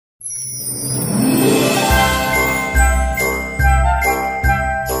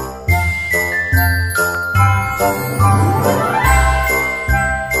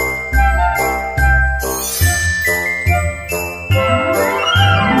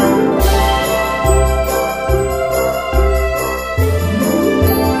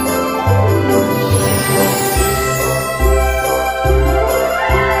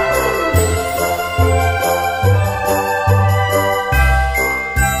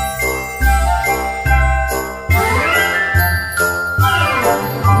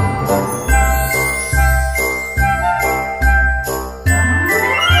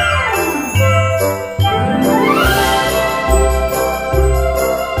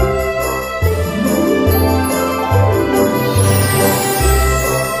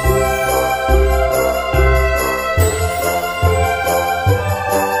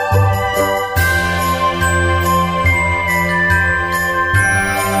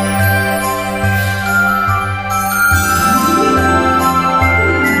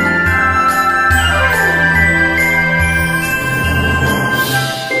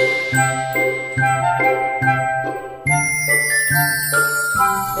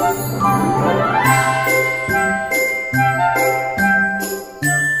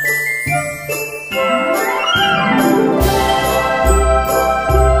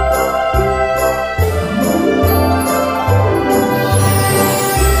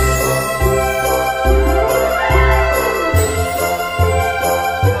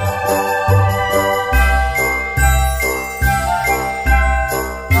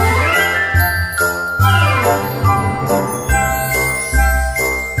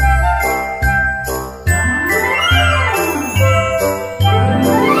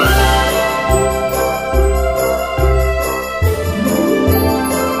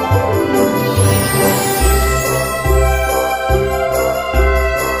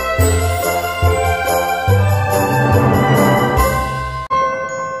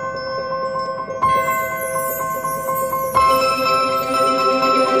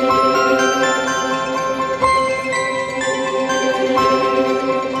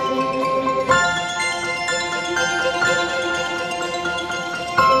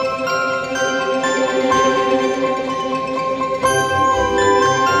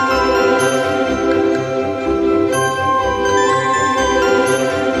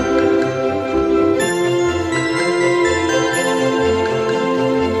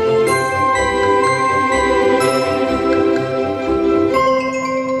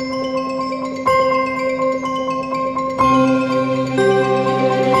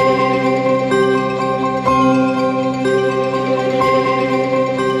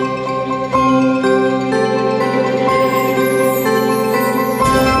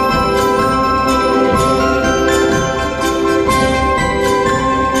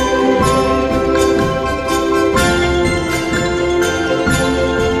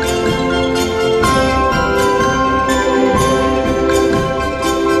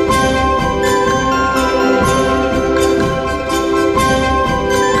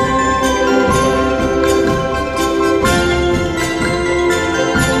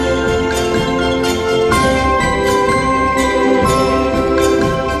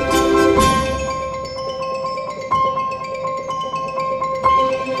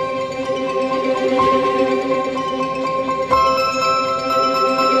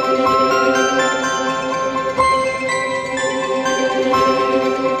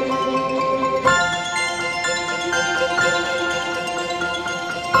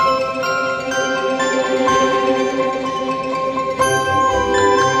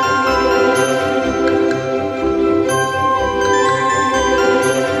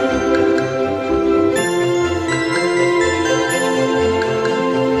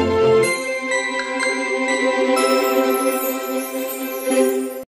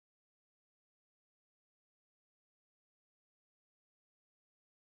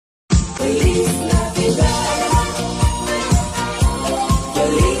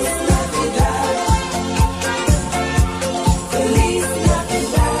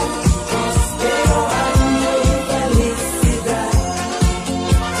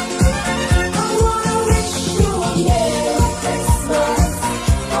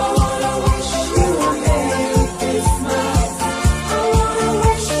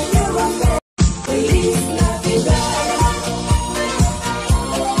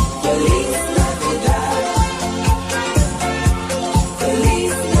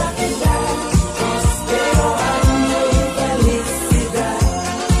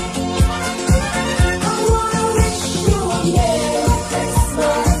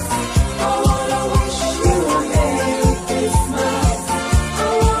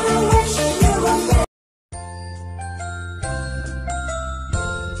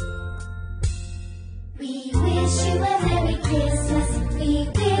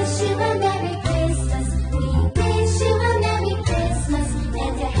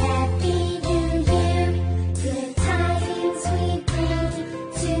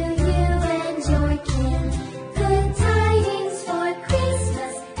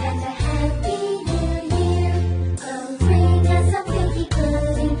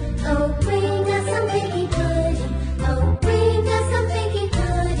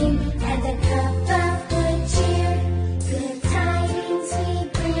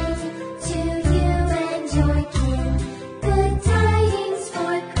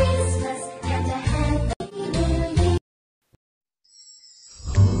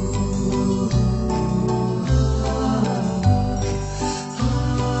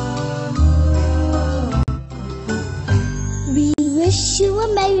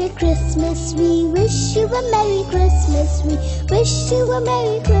Merry Christmas. We wish you a Merry Christmas. We wish you a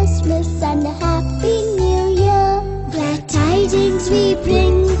Merry Christmas and a Happy New Year. Glad tidings we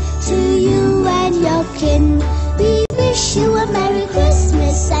bring to you and your kin. We wish you a Merry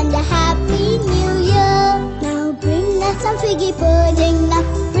Christmas and a Happy New Year. Now bring us some figgy pudding now.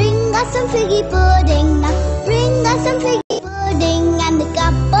 Bring us some figgy pudding now. Bring us some figgy pudding and a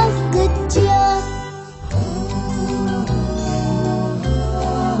cup of good cheer.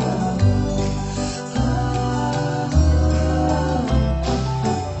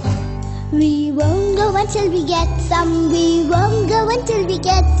 We won't go until we get some. We won't go until we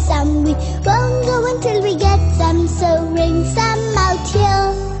get some. We won't go until we get some. So bring some out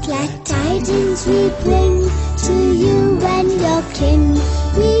here. Glad tidings we bring to you and your kin.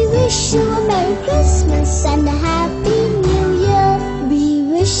 We wish you a Merry Christmas and a Happy New Year.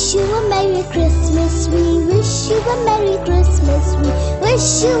 We wish you a Merry Christmas. We wish you a Merry Christmas. We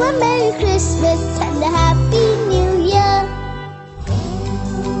wish you a Merry Christmas and a Happy New Year.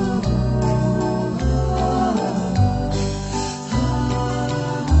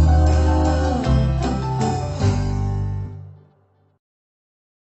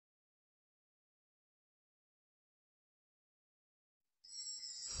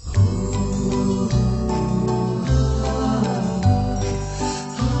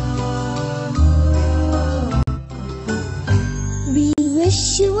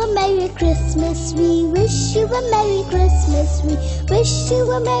 Wish you a Merry Christmas. We wish you a Merry Christmas. We wish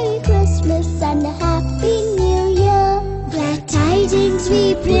you a Merry Christmas and a Happy New Year. Glad tidings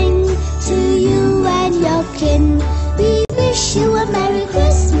we bring to you and your kin. We wish you a Merry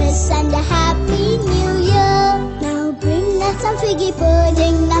Christmas and a Happy New Year. Now bring us some figgy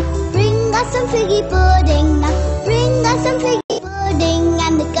pudding now. Bring us some figgy pudding now. Bring us some figgy pudding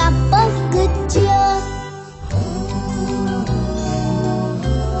and a cup of good cheer.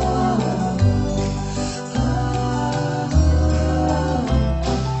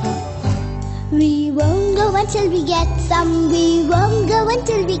 We won't go until we get some. We won't go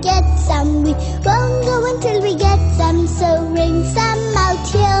until we get some. We won't go until we get some. So bring some out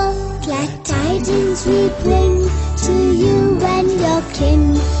here. Glad tidings we bring to you and your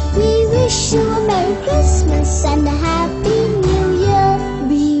kin. We wish you a Merry Christmas and a Happy New Year.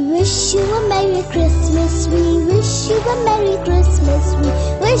 We wish you a Merry Christmas. We wish you a Merry Christmas. We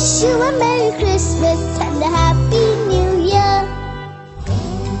wish you a Merry Christmas and a Happy New Year.